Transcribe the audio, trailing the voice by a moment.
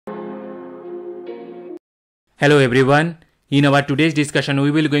Hello everyone. In our today's discussion,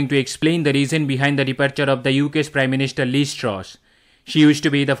 we will going to explain the reason behind the departure of the UK's Prime Minister Liz Truss. She used to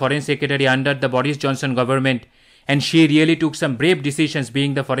be the Foreign Secretary under the Boris Johnson government, and she really took some brave decisions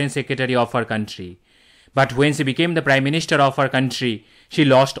being the Foreign Secretary of her country. But when she became the Prime Minister of her country, she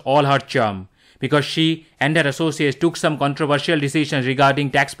lost all her charm because she and her associates took some controversial decisions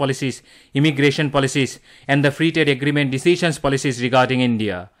regarding tax policies, immigration policies, and the free trade agreement decisions policies regarding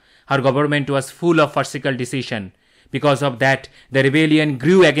India. Her government was full of farcical decisions. Because of that, the rebellion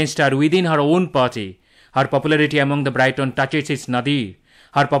grew against her within her own party. Her popularity among the Britons touches its nadir.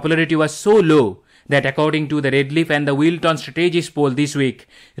 Her popularity was so low that according to the Redleaf and the Wilton Strategies poll this week,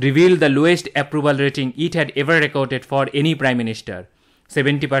 revealed the lowest approval rating it had ever recorded for any Prime Minister.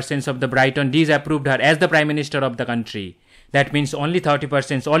 70% of the Britons disapproved her as the Prime Minister of the country. That means only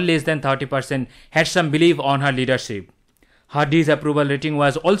 30% or less than 30% had some belief on her leadership. Her disapproval rating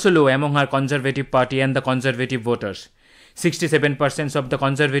was also low among her Conservative Party and the Conservative voters. 67% of the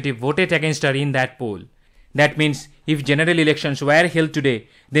Conservative voted against her in that poll. That means if general elections were held today,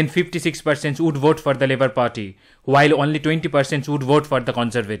 then 56% would vote for the Labour Party, while only 20% would vote for the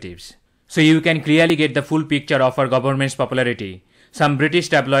Conservatives. So you can clearly get the full picture of her government's popularity. Some British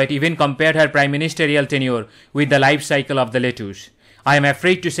tabloid even compared her prime ministerial tenure with the life cycle of the lettuce. I am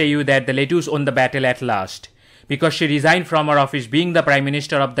afraid to say you that the lettuce won the battle at last, because she resigned from her office being the Prime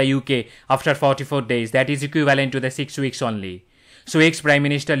Minister of the UK after 44 days, that is equivalent to the 6 weeks only. So ex-Prime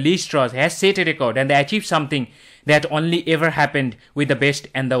Minister Liz Truss has set a record and they achieved something that only ever happened with the best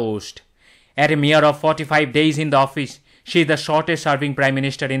and the worst. At a mere of 45 days in the office, she is the shortest serving Prime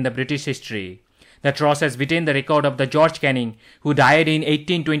Minister in the British history. The Truss has beaten the record of the George Canning, who died in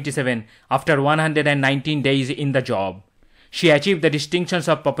 1827 after 119 days in the job. She achieved the distinctions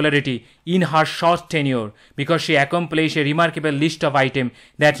of popularity in her short tenure because she accomplished a remarkable list of items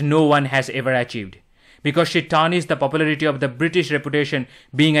that no one has ever achieved. Because she tarnished the popularity of the British reputation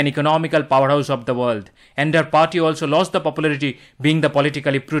being an economical powerhouse of the world, and her party also lost the popularity being the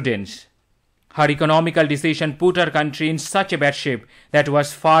politically prudent. Her economical decision put her country in such a bad shape that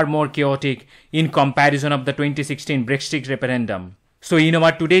was far more chaotic in comparison of the 2016 Brexit referendum. So in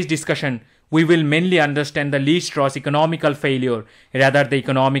our today's discussion, we will mainly understand the Liz Truss economical failure rather the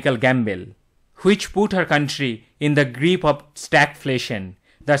economical gamble, which put her country in the grip of stagflation.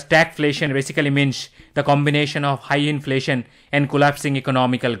 The stagflation basically means the combination of high inflation and collapsing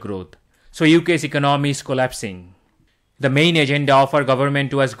economical growth. So UK's economy is collapsing. The main agenda of our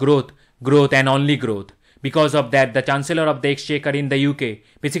government was growth and only growth. Because of that, the Chancellor of the Exchequer in the UK,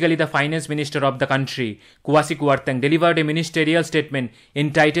 basically the Finance Minister of the country, Kwasi Kwarteng, delivered a ministerial statement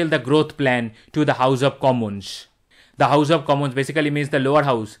entitled the Growth Plan to the House of Commons. The House of Commons basically means the lower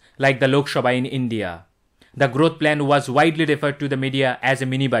house, like the Lok Sabha in India. The growth plan was widely referred to the media as a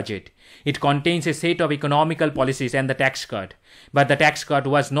mini-budget. It contains a set of economical policies and the tax cut. But the tax cut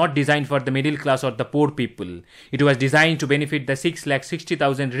was not designed for the middle class or the poor people. It was designed to benefit the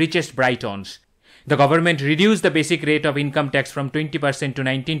 660,000 richest Britons. The government reduced the basic rate of income tax from 20% to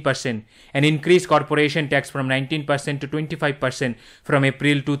 19% and increased corporation tax from 19% to 25% from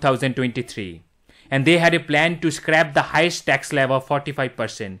April 2023. And they had a plan to scrap the highest tax slab of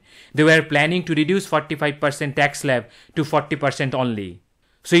 45%. They were planning to reduce 45% tax slab to 40% only.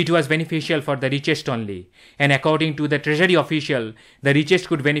 So it was beneficial for the richest only. And according to the Treasury official, the richest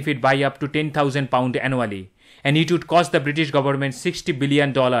could benefit by up to £10,000 annually. And it would cost the British government $60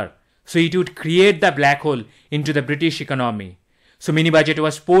 billion. So it would create the black hole into the British economy. So mini budget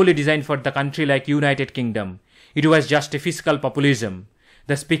was poorly designed for the country like United Kingdom. It was just a fiscal populism.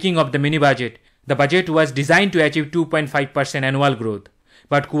 Speaking of the mini budget, the budget was designed to achieve 2.5% annual growth.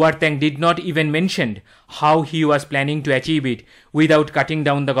 But Kwarteng did not even mention how he was planning to achieve it without cutting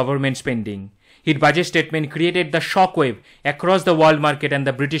down the government spending. His budget statement created the shockwave across the world market and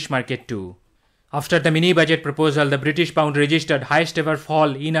the British market too. After the mini-budget proposal, the British pound registered highest ever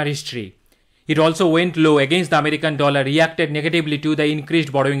fall in our history. It also went low against the American dollar, reacted negatively to the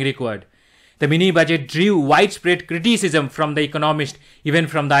increased borrowing required. The mini-budget drew widespread criticism from the economists, even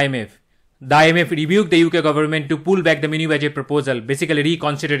from the IMF. The IMF rebuked the UK government to pull back the mini-budget proposal, basically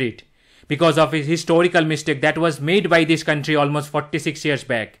reconsider it, because of its historical mistake that was made by this country almost 46 years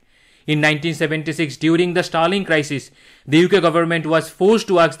back. In 1976, during the Sterling crisis, the UK government was forced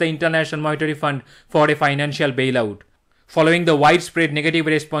to ask the International Monetary Fund for a financial bailout. Following the widespread negative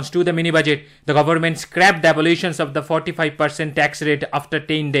response to the mini-budget, the government scrapped the abolition of the 45% tax rate after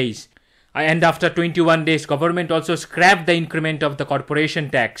 10 days. And after 21 days, government also scrapped the increment of the corporation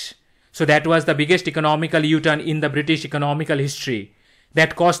tax. So that was the biggest economical U-turn in the British economical history.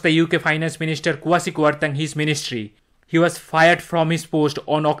 That cost the UK Finance Minister Kwasi Kwarteng his ministry. He was fired from his post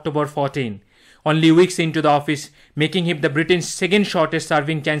on October 14. only weeks into the office, making him the Britain's second shortest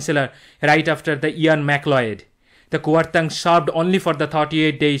serving chancellor right after the Ian MacLeod. The Kuartang served only for the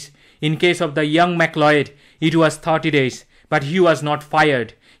 38 days. In case of the young MacLeod, it was 30 days, but he was not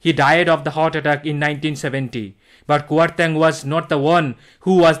fired. He died of the heart attack in 1970. But Kuartang was not the one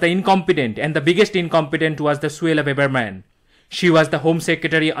who was the incompetent, and the biggest incompetent was the Suella Braverman. She was the Home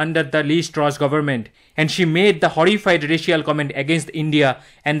Secretary under the Liz Truss government, and she made the horrified racial comment against India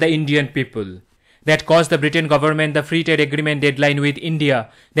and the Indian people. That caused the Britain government the free trade agreement deadline with India,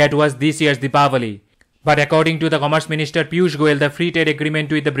 that was this year's Deepavali. But according to the Commerce Minister Piyush Goyal, the free trade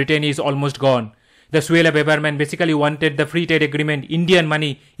agreement with the Britain is almost gone. The Suella Braverman basically wanted the free trade agreement, Indian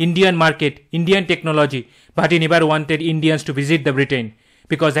money, Indian market, Indian technology, but he never wanted Indians to visit the Britain.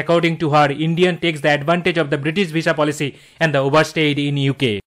 Because according to her, India takes the advantage of the British visa policy and the overstayed in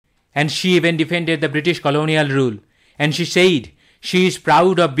UK. And she even defended the British colonial rule. And she said she is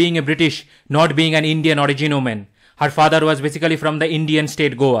proud of being a British, not being an Indian origin woman. Her father was basically from the Indian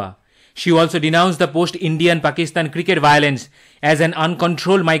state Goa. She also denounced the post-Indian Pakistan cricket violence as an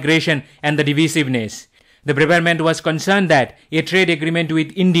uncontrolled migration and the divisiveness. The Braverman was concerned that a trade agreement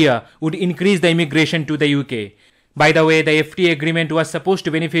with India would increase the immigration to the UK. By the way, the FTA agreement was supposed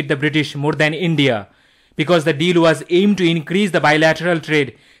to benefit the British more than India, because the deal was aimed to increase the bilateral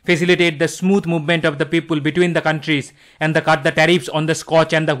trade, facilitate the smooth movement of the people between the countries, and cut the tariffs on the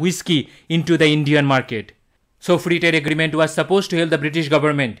scotch and the whiskey into the Indian market. So free trade agreement was supposed to help the British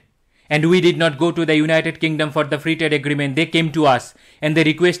government. And we did not go to the United Kingdom for the free trade agreement. They came to us and they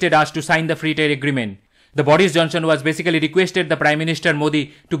requested us to sign the free trade agreement. The Boris Johnson was basically requested the Prime Minister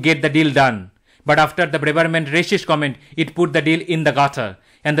Modi to get the deal done. But after the Braverman racist comment, it put the deal in the gutter.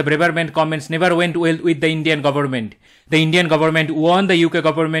 And the Braverman comments never went well with the Indian government. The Indian government warned the UK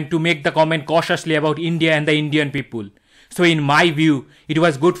government to make the comment cautiously about India and the Indian people. So in my view, it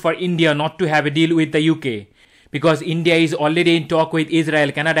was good for India not to have a deal with the UK. Because India is already in talk with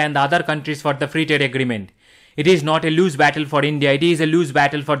Israel, Canada and the other countries for the free trade agreement. It is not a loose battle for India, it is a loose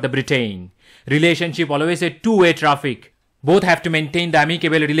battle for the Britain. Relationship always a two-way traffic. Both have to maintain the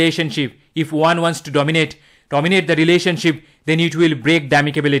amicable relationship. If one wants to dominate the relationship, then it will break the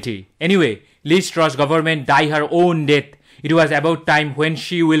amicability. Anyway, Liz Truss government die her own death. It was about time when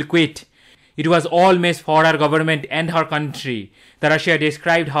she will quit. It was all mess for her government and her country. The Russia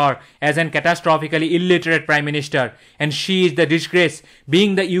described her as an catastrophically illiterate prime minister, and she is the disgrace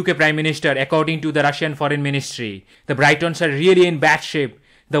being the UK prime minister according to the Russian foreign ministry. The Britons are really in bad shape.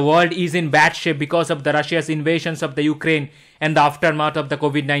 The world is in bad shape because of the Russia's invasions of the Ukraine and the aftermath of the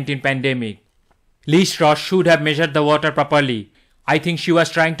COVID-19 pandemic. Liz Truss should have measured the water properly. I think she was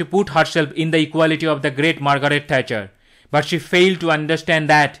trying to put herself in the equality of the great Margaret Thatcher. But she failed to understand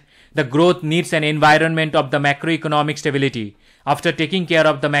that the growth needs an environment of the macroeconomic stability. After taking care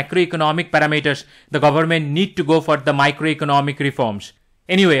of the macroeconomic parameters, the government need to go for the microeconomic reforms.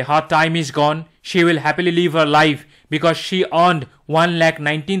 Anyway, her time is gone. She will happily live her life because she earned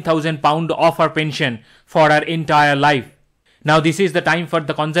 £1,19,000 of her pension for her entire life. Now this is the time for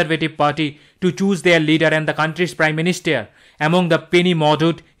the Conservative Party to choose their leader and the country's Prime Minister among the Penny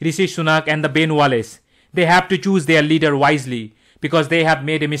Mordaunt, Rishi Sunak and the Ben Wallace. They have to choose their leader wisely because they have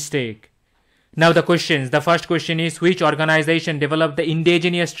made a mistake. Now the questions. The first question is, which organization developed the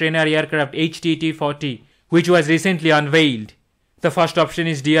indigenous trainer aircraft HTT-40 which was recently unveiled? The first option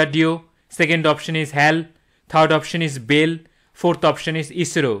is DRDO, second option is HAL, third option is BEL, fourth option is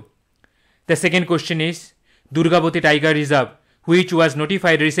ISRO. The second question is, Durgavati Tiger Reserve, which was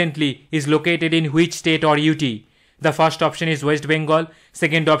notified recently, is located in which state or UT? The first option is West Bengal,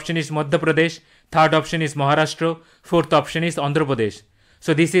 second option is Madhya Pradesh, third option is Maharashtra, fourth option is Andhra Pradesh.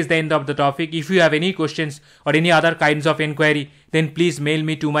 So this is the end of the topic. If you have any questions or any other kinds of inquiry, then please mail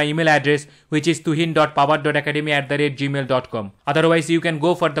me to my email address, which is tuhin.power.academy@gmail.com. Otherwise, you can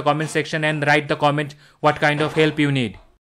go for the comment section and write the comment what kind of help you need.